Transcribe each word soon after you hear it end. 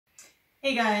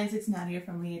Hey guys, it's Nadia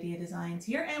from LiaDia Designs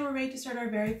here, and we're ready to start our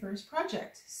very first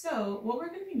project. So what we're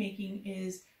going to be making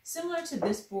is similar to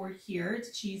this board here. It's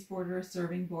a cheese board or a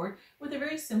serving board with a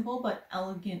very simple but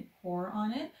elegant pour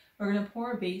on it. We're going to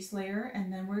pour a base layer,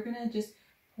 and then we're going to just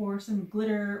pour some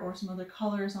glitter or some other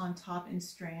colors on top in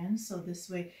strands. So this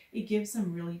way it gives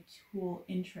some really cool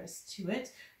interest to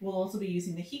it. We'll also be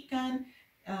using the heat gun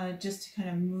just to kind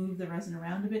of move the resin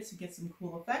around a bit to get some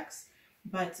cool effects.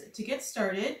 But to get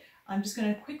started, I'm just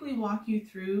going to quickly walk you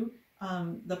through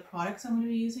the products I'm going to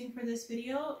be using for this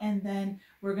video, and then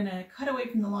we're going to cut away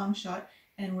from the long shot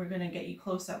and we're going to get you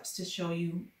close-ups to show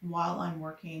you while I'm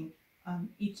working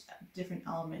each different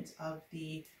element of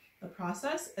the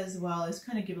process, as well as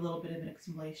kind of give a little bit of an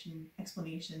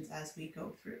explanations as we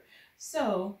go through.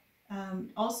 So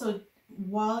also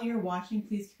while you're watching,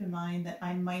 please keep in mind that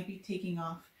I might be taking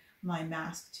off my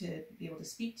mask to be able to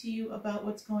speak to you about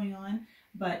what's going on,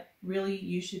 but really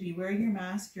you should be wearing your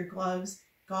mask, your gloves,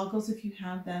 goggles if you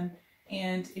have them,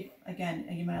 and if, again,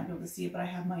 you might not be able to see it, but I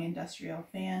have my industrial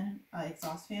fan,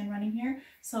 exhaust fan running here,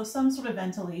 so some sort of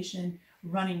ventilation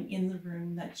running in the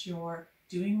room that you're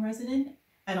doing resin in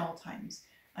at all times.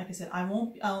 Like I said, I'm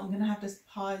gonna have to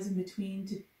pause in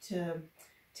between to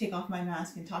take off my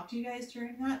mask and talk to you guys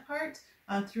during that part,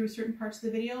 through certain parts of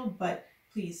the video, but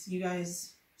please, you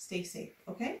guys, stay safe,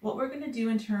 okay? What we're going to do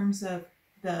in terms of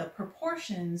the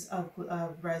proportions of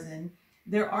resin,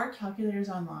 there are calculators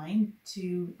online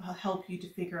to help you to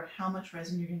figure out how much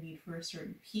resin you're going to need for a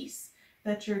certain piece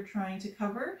that you're trying to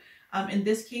cover. In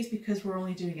this case, because we're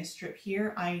only doing a strip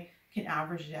here, I can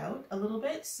average it out a little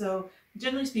bit. So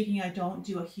generally speaking, I don't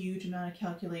do a huge amount of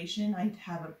calculation. I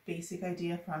have a basic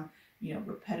idea from, you know,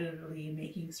 repetitively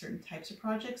making certain types of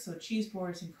projects. So cheese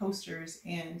boards and coasters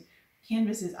and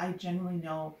canvases, I generally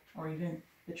know, or even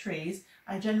the trays,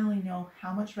 I generally know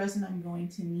how much resin I'm going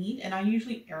to need, and I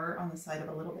usually err on the side of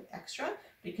a little bit extra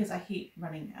because I hate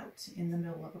running out in the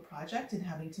middle of a project and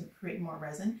having to create more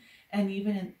resin. And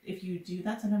even if you do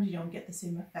that, sometimes you don't get the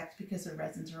same effect because the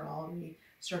resins are already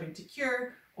starting to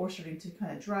cure or starting to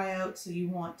kind of dry out. So you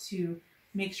want to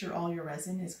make sure all your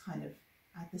resin is kind of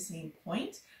at the same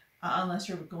point, unless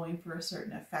you're going for a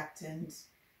certain effect, and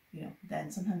you know,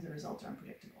 then sometimes the results are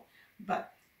unpredictable.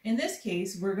 But in this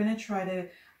case, we're going to try to,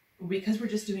 because we're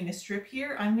just doing a strip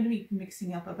here, I'm going to be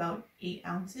mixing up about 8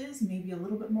 ounces, maybe a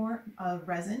little bit more of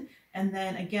resin. And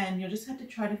then again, you'll just have to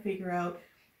try to figure out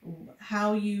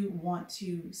how you want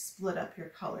to split up your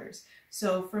colors.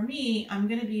 So for me, I'm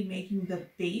going to be making the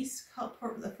base color,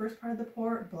 the first part of the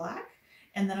pour, black,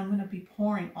 and then I'm going to be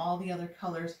pouring all the other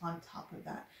colors on top of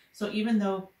that. So even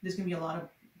though there's going to be a lot of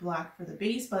black for the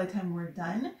base, by the time we're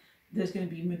done, there's going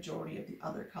to be majority of the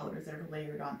other colors that are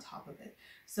layered on top of it.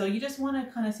 So you just want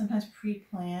to kind of sometimes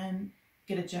pre-plan,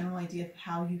 get a general idea of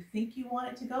how you think you want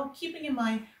it to go, keeping in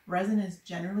mind resin is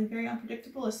generally very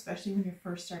unpredictable, especially when you're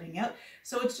first starting out.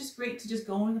 So it's just great to just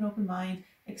go in with an open mind,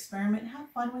 experiment, have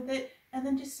fun with it, and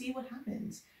then just see what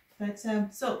happens. But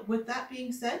so with that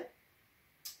being said,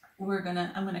 I'm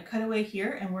gonna cut away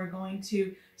here, and we're going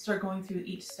to start going through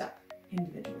each step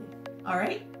individually. All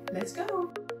right, let's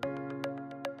go.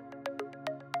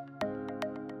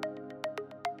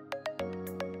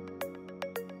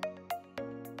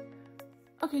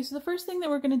 Okay, so the first thing that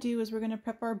we're going to do is we're going to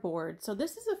prep our board. So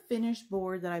this is a finished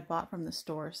board that I bought from the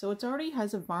store. So it's already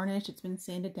has a varnish, it's been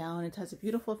sanded down, it has a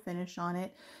beautiful finish on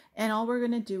it. And all we're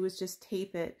going to do is just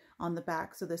tape it on the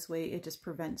back, so this way it just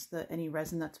prevents any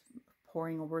resin that's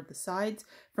pouring over the sides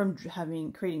from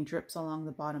creating drips along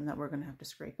the bottom that we're going to have to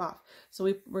scrape off.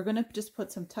 So we're going to just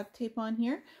put some tuck tape on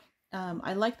here.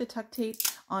 I like the tuck tape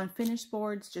on finished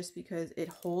boards just because it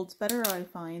holds better. I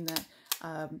find that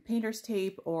painter's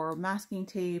tape or masking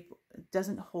tape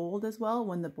doesn't hold as well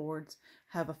when the boards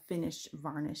have a finished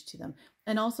varnish to them.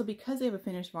 And also because they have a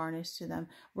finished varnish to them,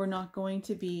 we're not going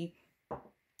to be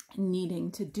needing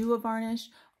to do a varnish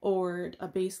or a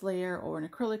base layer or an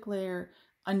acrylic layer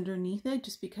underneath it,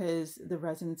 just because the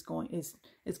resin is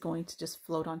going to just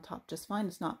float on top just fine.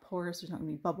 It's not porous, there's not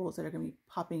going to be bubbles that are going to be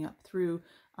popping up through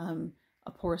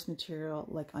a porous material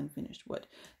like unfinished wood.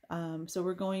 So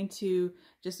we're going to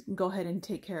just go ahead and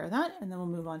take care of that, and then we'll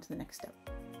move on to the next step.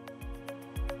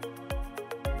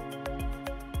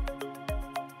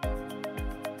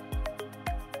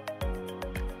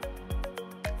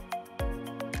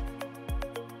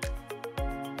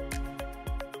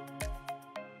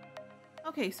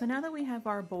 Okay, so now that we have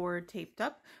our board taped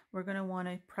up, we're going to want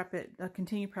to prep it,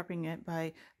 continue prepping it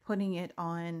by putting it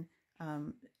on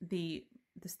the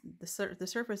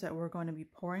surface that we're going to be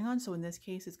pouring on. So in this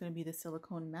case, it's going to be the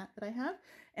silicone mat that I have.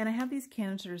 And I have these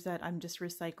canisters that I'm just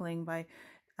recycling by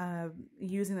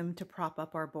using them to prop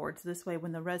up our board. So this way,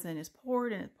 when the resin is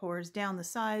poured and it pours down the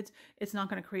sides, it's not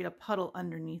going to create a puddle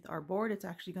underneath our board. It's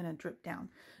actually going to drip down.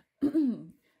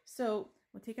 So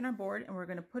we're taking our board and we're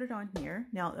going to put it on here.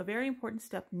 Now, a very important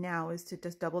step now is to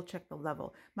just double check the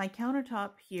level. My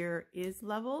countertop here is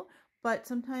level, but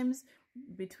sometimes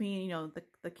between, you know,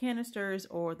 the canisters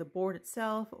or the board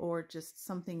itself or just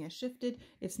something is shifted,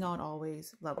 it's not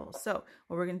always level. So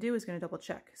what we're going to do is going to double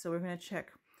check. So we're going to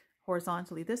check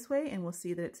horizontally this way and we'll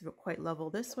see that it's quite level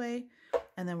this way.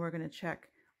 And then we're going to check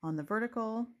on the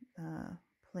vertical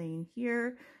plane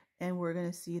here and we're going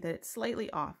to see that it's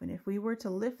slightly off. And if we were to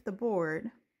lift the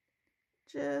board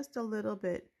just a little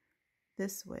bit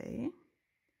this way,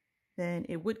 then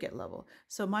it would get level.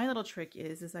 So my little trick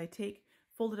is I take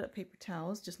folded up paper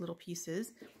towels, just little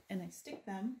pieces, and I stick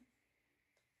them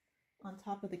on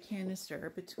top of the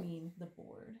canister between the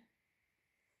board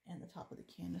and the top of the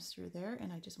canister there.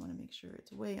 And I just want to make sure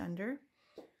it's way under.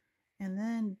 And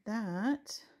then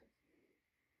that,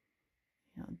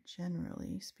 you know,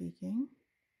 generally speaking,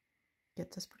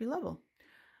 gets us pretty level.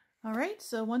 All right,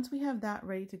 so once we have that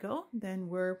ready to go, then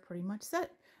we're pretty much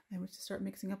set. I wish to start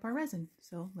mixing up our resin.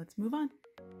 So let's move on.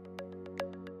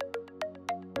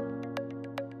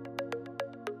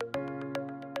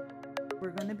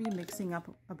 We're going to be mixing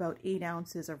up about 8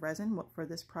 ounces of resin for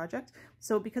this project.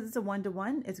 So because it's a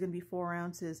 1-to-1, it's going to be 4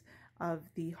 ounces of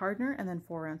the hardener and then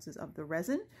 4 ounces of the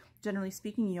resin. Generally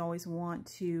speaking, you always want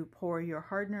to pour your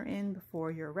hardener in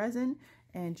before your resin,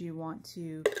 and you want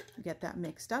to get that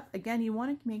mixed up. Again, you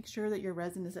want to make sure that your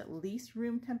resin is at least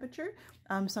room temperature,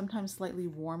 sometimes slightly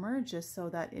warmer, just so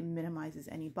that it minimizes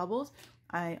any bubbles.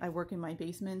 I work in my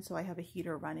basement, so I have a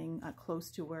heater running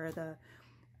close to where the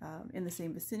in the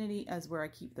same vicinity as where I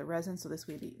keep the resin, so this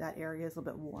way that area is a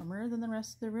little bit warmer than the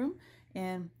rest of the room,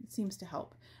 and it seems to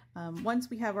help. Once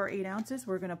we have our 8 ounces,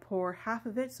 we're going to pour half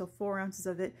of it, so 4 ounces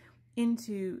of it,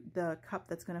 into the cup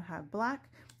that's going to have black,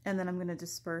 and then I'm going to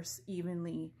disperse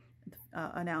evenly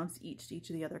an ounce each to each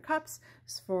of the other cups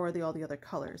for all the other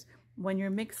colors. When you're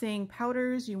mixing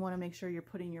powders, you want to make sure you're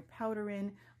putting your powder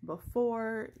in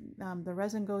before the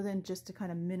resin goes in, just to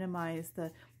kind of minimize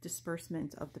the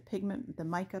disbursement of the pigment, the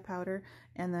mica powder.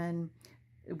 And then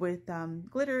with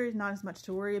glitter, not as much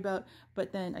to worry about,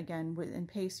 but then again in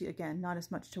paste, again, not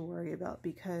as much to worry about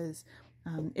because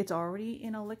it's already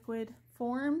in a liquid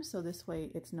form, so this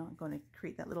way it's not going to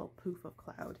create that little poof of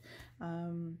cloud.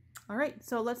 All right,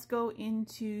 so let's go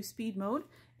into speed mode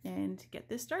and get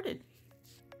this started.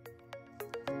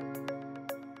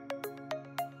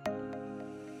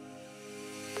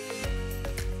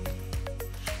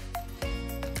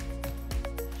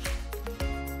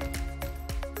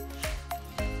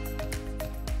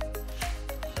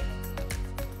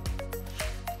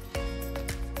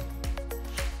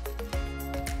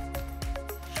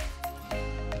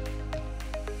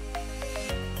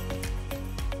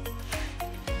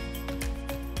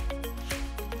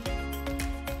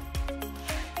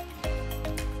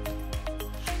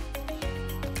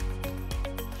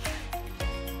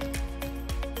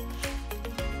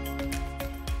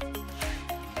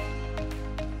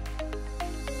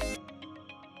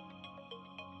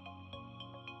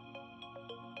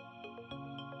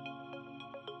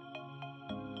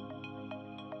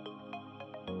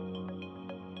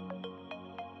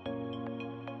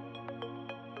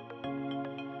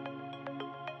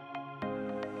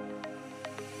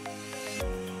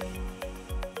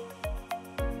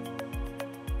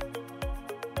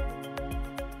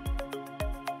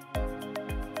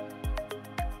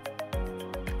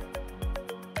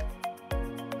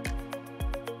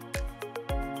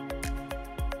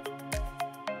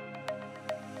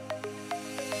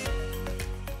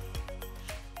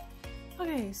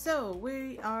 Okay, so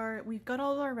we've got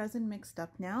all of our resin mixed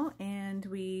up now, and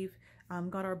we've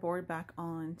got our board back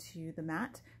onto the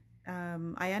mat.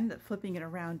 I ended up flipping it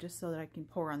around just so that I can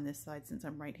pour on this side since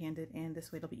I'm right-handed, and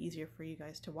this way it'll be easier for you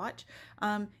guys to watch.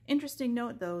 Interesting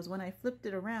note though is when I flipped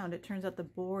it around, it turns out the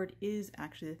board is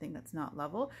actually the thing that's not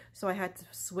level, so I had to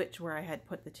switch where I had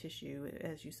put the tissue,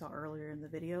 as you saw earlier in the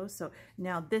video. So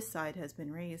now this side has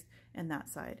been raised and that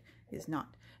side is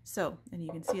not. So, and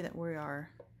you can see that we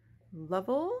are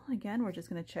level. Again, we're just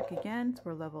going to check again, so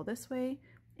we're level this way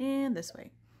and this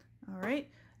way. All right,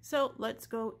 so let's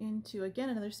go into again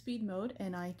another speed mode,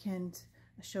 and I can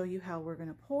show you how we're going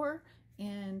to pour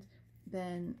and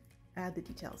then add the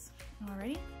details.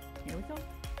 Alrighty, here we go.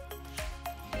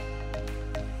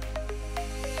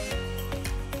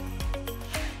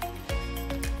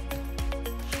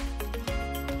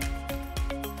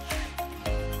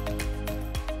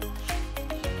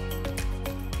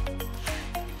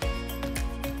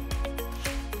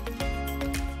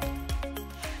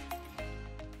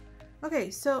 Okay,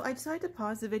 so I decided to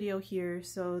pause the video here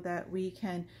so that we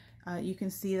can, you can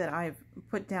see that I've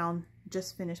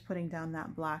just finished putting down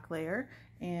that black layer,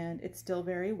 and it's still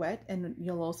very wet. And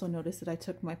you'll also notice that I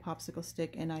took my popsicle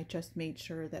stick and I just made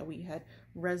sure that we had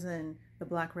resin, the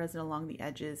black resin along the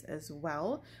edges as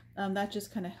well. That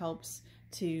just kind of helps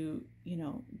to, you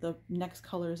know, the next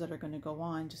colors that are going to go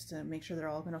on, just to make sure they're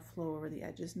all going to flow over the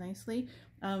edges nicely.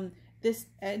 The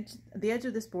edge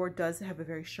of this board does have a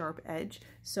very sharp edge,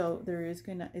 so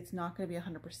it's not going to be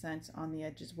 100% on the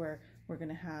edges where we're going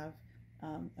to have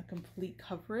a complete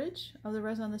coverage of the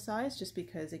resin on the sides, just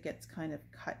because it gets kind of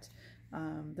cut.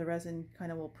 The resin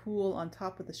kind of will pool on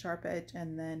top of the sharp edge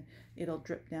and then it'll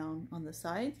drip down on the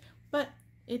sides, but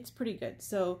it's pretty good.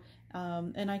 So,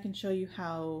 and I can show you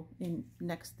how in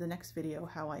the next video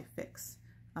how I fix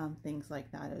things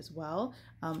like that as well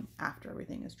after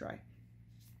everything is dry.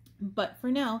 But for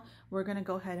now, we're going to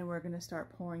go ahead and we're going to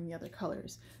start pouring the other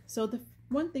colors. So the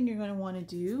one thing you're going to want to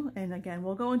do, and again,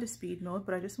 we'll go into speed mode,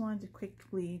 but I just wanted to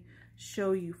quickly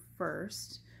show you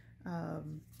first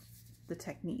the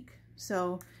technique.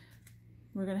 So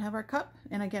we're going to have our cup,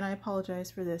 and again, I apologize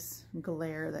for this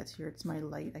glare that's here. It's my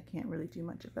light. I can't really do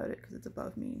much about it because it's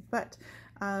above me. But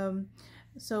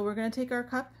so we're going to take our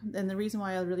cup, and the reason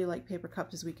why I really like paper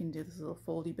cups is we can do this little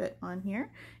foldy bit on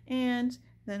here, and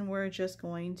then we're just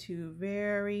going to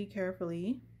very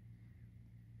carefully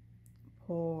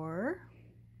pour.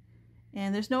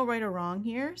 And there's no right or wrong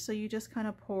here, so you just kind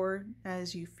of pour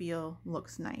as you feel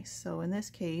looks nice. So in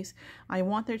this case, I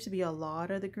want there to be a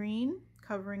lot of the green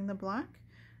covering the black,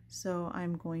 so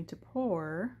I'm going to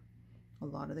pour a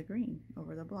lot of the green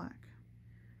over the black.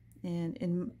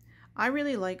 And I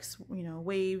really like, you know,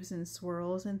 waves and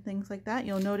swirls and things like that.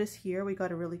 You'll notice here we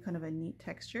got a really kind of a neat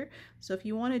texture. So if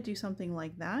you want to do something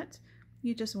like that,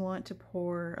 you just want to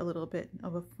pour a little bit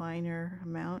of a finer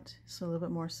amount, so a little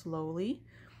bit more slowly.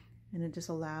 And it just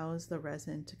allows the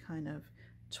resin to kind of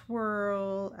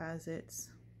twirl as it's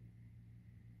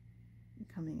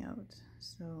coming out.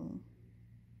 So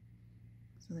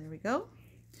there we go.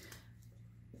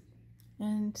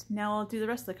 And now I'll do the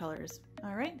rest of the colors.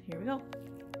 All right, here we go.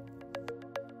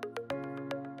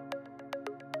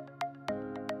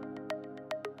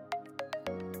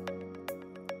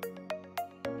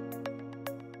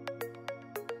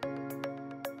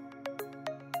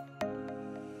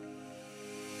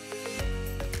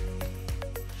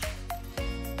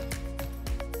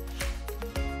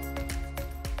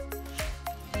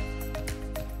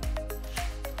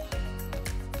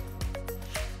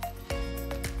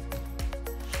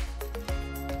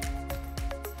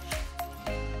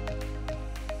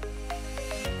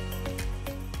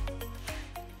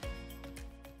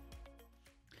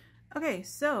 Okay,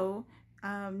 so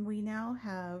we now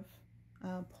have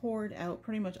poured out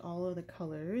pretty much all of the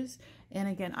colors, and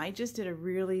again I just did a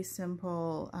really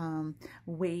simple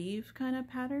wave kind of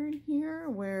pattern here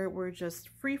where we're just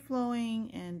free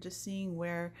flowing and just seeing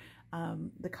where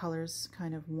the colors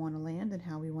kind of want to land and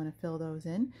how we want to fill those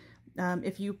in.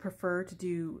 If you prefer to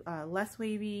do less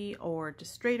wavy or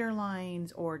just straighter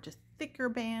lines or just thicker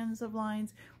bands of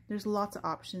lines, there's lots of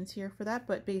options here for that,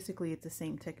 but basically it's the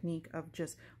same technique of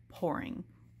just pouring.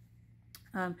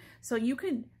 So you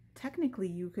could, technically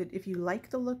you could, if you like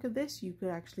the look of this, you could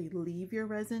actually leave your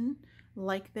resin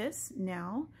like this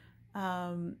now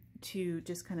to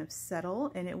just kind of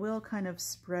settle, and it will kind of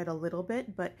spread a little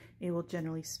bit, but it will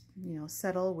generally, you know,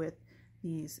 settle with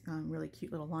these really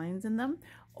cute little lines in them.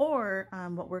 Or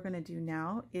what we're going to do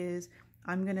now is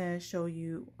I'm going to show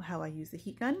you how I use the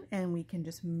heat gun, and we can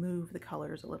just move the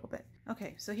colors a little bit.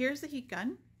 Okay, so here's the heat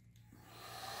gun.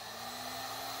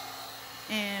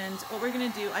 And what we're going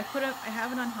to do, I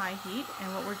have it on high heat,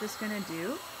 and what we're just going to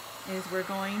do is we're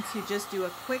going to just do a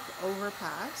quick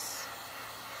overpass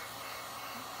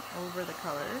over the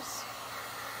colors,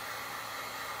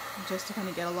 just to kind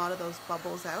of get a lot of those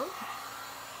bubbles out.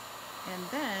 And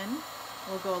then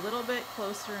we'll go a little bit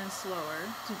closer and slower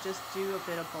to just do a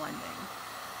bit of blending.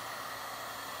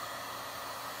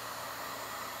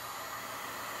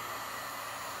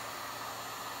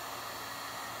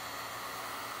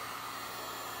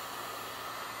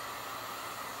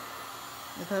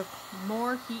 The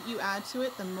more heat you add to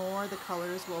it, the more the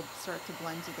colors will start to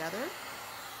blend together.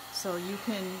 So you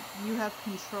have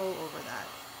control over that.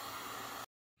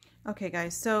 Okay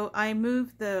guys, so I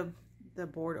moved the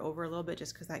board over a little bit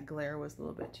just because that glare was a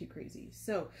little bit too crazy.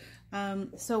 So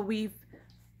we've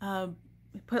added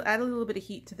a little bit of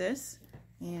heat to this,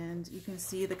 and you can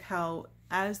see how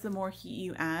as the more heat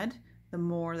you add, the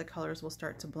more the colors will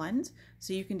start to blend.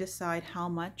 So you can decide how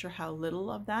much or how little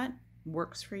of that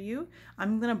works for you.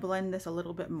 I'm going to blend this a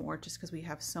little bit more just because we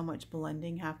have so much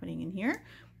blending happening in here.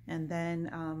 And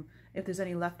then if there's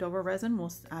any leftover resin,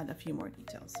 we'll add a few more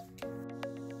details.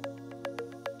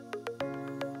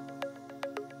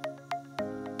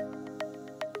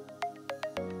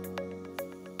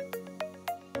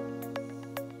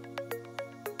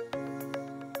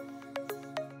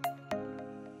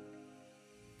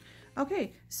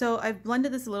 Okay, so I've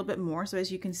blended this a little bit more, so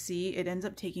as you can see, it ends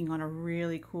up taking on a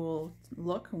really cool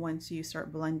look once you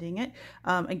start blending it.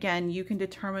 Again, you can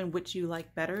determine which you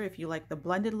like better, if you like the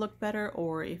blended look better,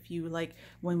 or if you like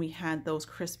when we had those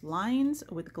crisp lines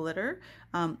with glitter.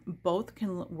 Both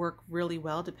can work really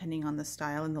well depending on the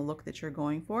style and the look that you're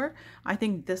going for. I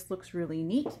think this looks really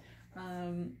neat.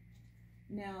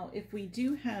 Now, if we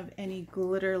do have any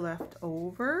glitter left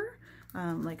over,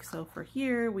 like so for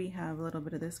here, we have a little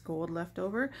bit of this gold left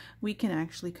over, we can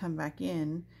actually come back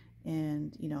in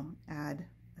and, you know, add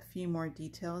a few more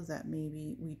details that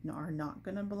maybe we are not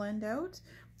going to blend out,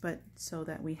 but so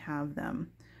that we have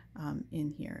them in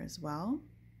here as well.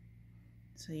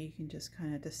 So you can just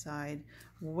kind of decide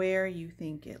where you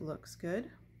think it looks good.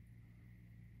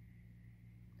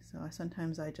 So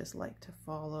sometimes I just like to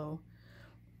follow,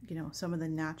 you know, some of the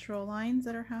natural lines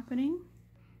that are happening.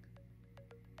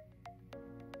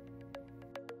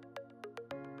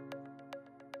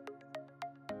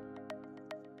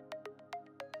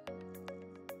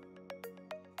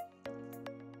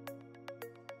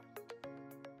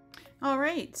 All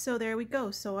right, so there we go.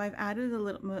 So I've added a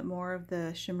little bit more of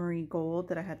the shimmery gold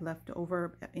that I had left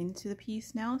over into the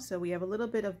piece now. So we have a little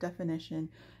bit of definition,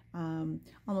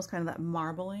 almost kind of that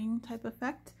marbling type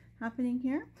effect happening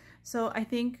here. So I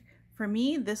think for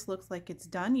me, this looks like it's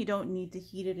done. You don't need to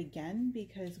heat it again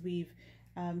because we've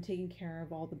taken care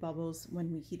of all the bubbles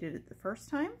when we heated it the first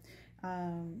time.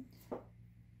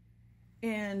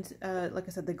 And like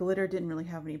I said, the glitter didn't really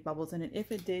have any bubbles in it.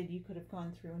 If it did, you could have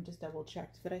gone through and just double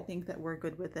checked, but I think that we're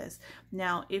good with this.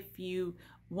 Now, if you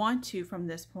want to, from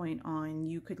this point on,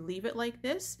 you could leave it like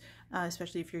this,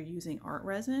 especially if you're using art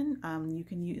resin. You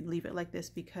can leave it like this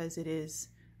because it is,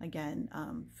 again,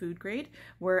 food grade,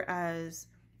 whereas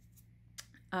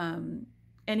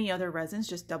any other resins,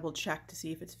 just double check to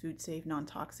see if it's food safe,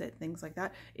 non-toxic, things like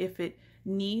that. If it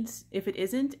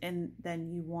isn't, and then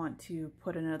you want to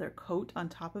put another coat on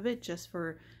top of it just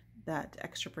for that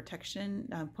extra protection,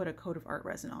 put a coat of art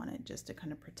resin on it just to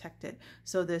kind of protect it.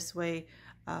 So this way,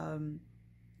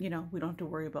 you know, we don't have to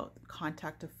worry about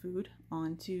contact of food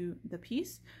onto the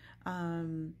piece.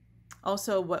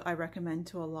 Also, what I recommend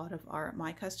to a lot of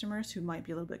my customers who might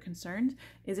be a little bit concerned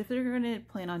is if they're going to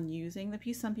plan on using the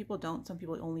piece, some people don't, some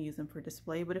people only use them for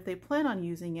display, but if they plan on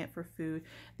using it for food,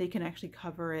 they can actually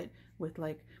cover it with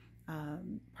like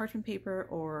parchment paper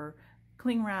or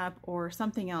cling wrap or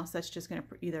something else that's just going to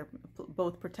either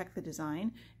both protect the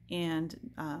design and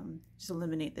just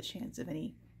eliminate the chance of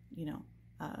any, you know,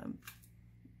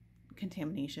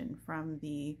 contamination from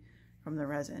the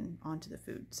resin onto the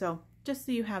food. So just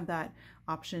so you have that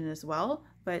option as well.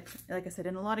 But like I said,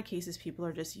 in a lot of cases, people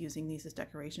are just using these as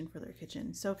decoration for their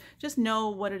kitchen. So just know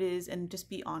what it is and just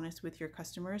be honest with your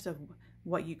customers of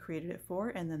what you created it for.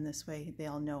 And then this way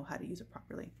they'll know how to use it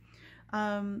properly.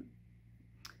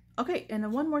 Okay, and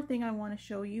then one more thing I want to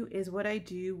show you is what I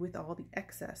do with all the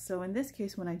excess. So in this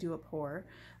case, when I do a pour,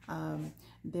 I'm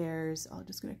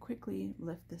just going to quickly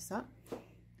lift this up.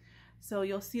 So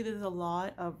you'll see there's a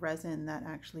lot of resin that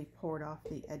actually poured off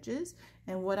the edges.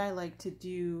 And what I like to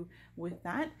do with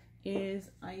that is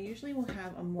I usually will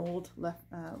have a mold left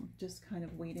just kind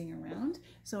of waiting around.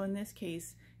 So in this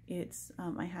case, it's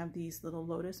I have these little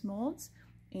lotus molds,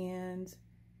 and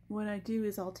what I do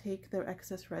is I'll take the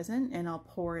excess resin and I'll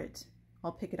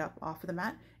pick it up off of the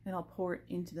mat and I'll pour it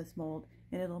into this mold,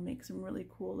 and it'll make some really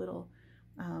cool little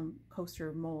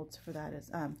coaster molds for that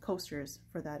as coasters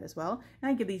for that as well.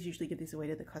 And I usually give these away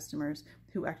to the customers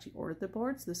who actually ordered the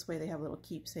boards. This way they have a little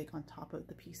keepsake on top of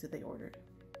the piece that they ordered.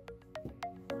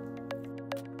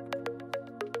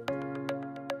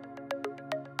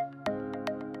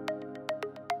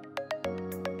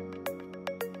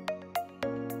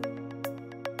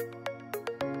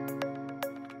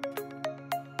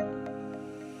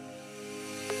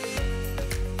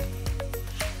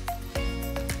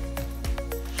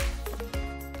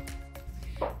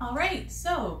 All right,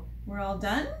 so we're all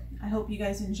done. I hope you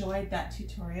guys enjoyed that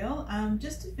tutorial.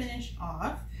 Just to finish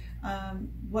off,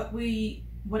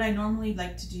 what I normally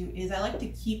like to do is I like to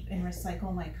keep and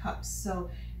recycle my cups. So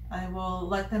I will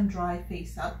let them dry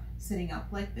face up, sitting up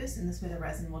like this, and this way the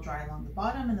resin will dry along the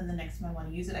bottom, and then the next time I want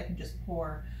to use it, I can just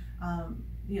pour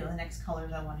the next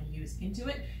colors I want to use into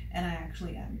it, and I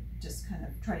actually just kind of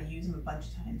try to use them a bunch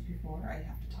of times before I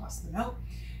have to toss them out.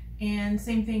 And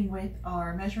same thing with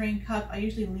our measuring cup. I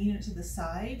usually lean it to the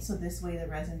side, so this way the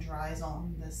resin dries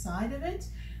on the side of it,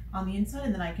 on the inside,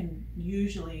 and then I can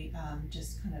usually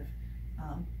just kind of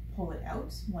pull it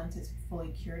out once it's fully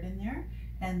cured in there.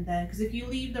 And then, because if you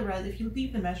leave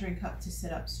the measuring cup to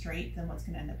sit up straight, then what's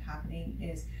going to end up happening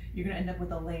is you're going to end up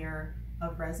with a layer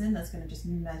of resin that's going to just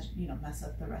mess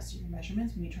up the rest of your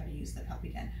measurements when you try to use the cup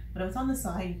again. But if it's on the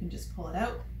side, you can just pull it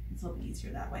out. It's a little bit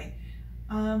easier that way.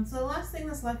 So the last thing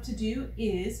that's left to do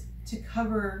is to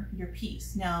cover your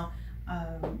piece. Now,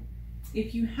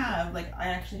 if you have, like I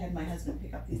actually had my husband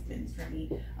pick up these bins for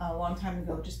me a long time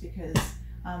ago, just because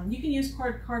you can use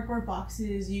cardboard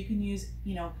boxes, you can use,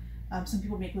 some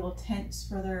people make little tents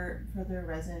for their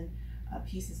resin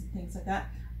pieces and things like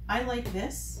that. I like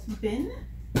this bin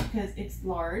because it's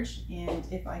large, and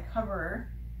if I cover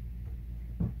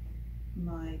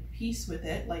my piece with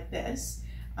it like this,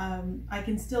 I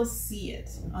can still see it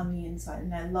on the inside,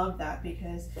 and I love that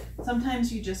because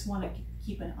sometimes you just want to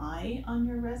keep an eye on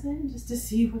your resin just to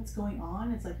see what's going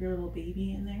on. It's like your little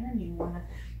baby in there, and you want to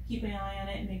keep an eye on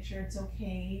it and make sure it's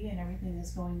okay and everything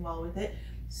is going well with it.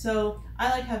 So I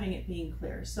like having it being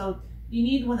clear. So you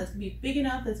need one that's going to be big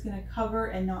enough that's going to cover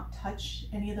and not touch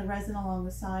any of the resin along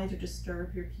the sides or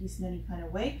disturb your piece in any kind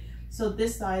of way. So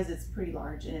this size, it's pretty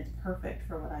large and it's perfect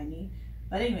for what I need.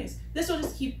 But anyways, this will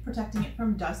just keep protecting it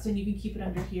from dust, and you can keep it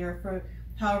under here for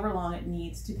however long it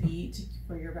needs to be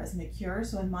for your resin to cure.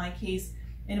 So in my case,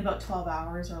 in about 12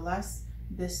 hours or less,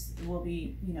 this will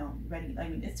be, ready. I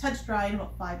mean, it's touch dry in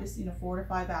about 4 to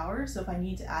 5 hours. So if I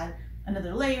need to add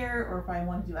another layer, or if I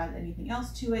wanted to add anything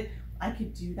else to it, I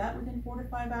could do that within 4 to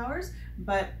 5 hours.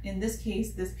 But in this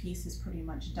case, this piece is pretty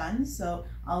much done. So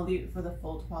I'll leave it for the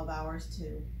full 12 hours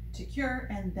to cure,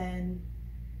 and then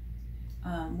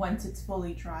once it's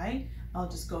fully dry, I'll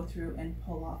just go through and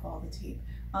pull off all the tape.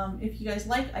 If you guys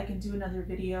like, I can do another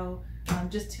video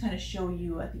just to kind of show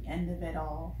you at the end of it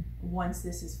all, once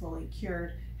this is fully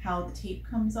cured, how the tape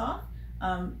comes off.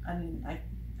 I mean,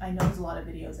 I know there's a lot of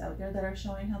videos out there that are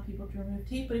showing how people can remove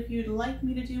tape, but if you'd like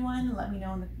me to do one, let me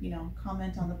know in the,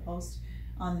 comment on the post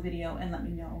on the video and let me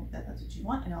know that that's what you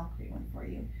want, and I'll create one for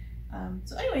you.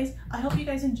 So anyways, I hope you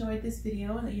guys enjoyed this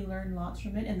video and that you learned lots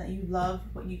from it and that you love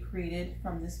what you created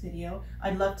from this video.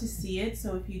 I'd love to see it,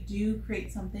 so if you do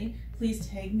create something, please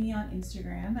tag me on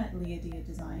Instagram at LiaDia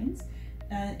Designs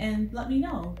and let me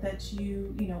know that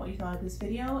you know what you thought of this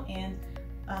video, and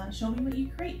show me what you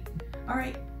create. All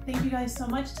right, thank you guys so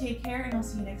much. Take care, and I'll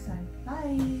see you next time.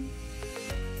 Bye.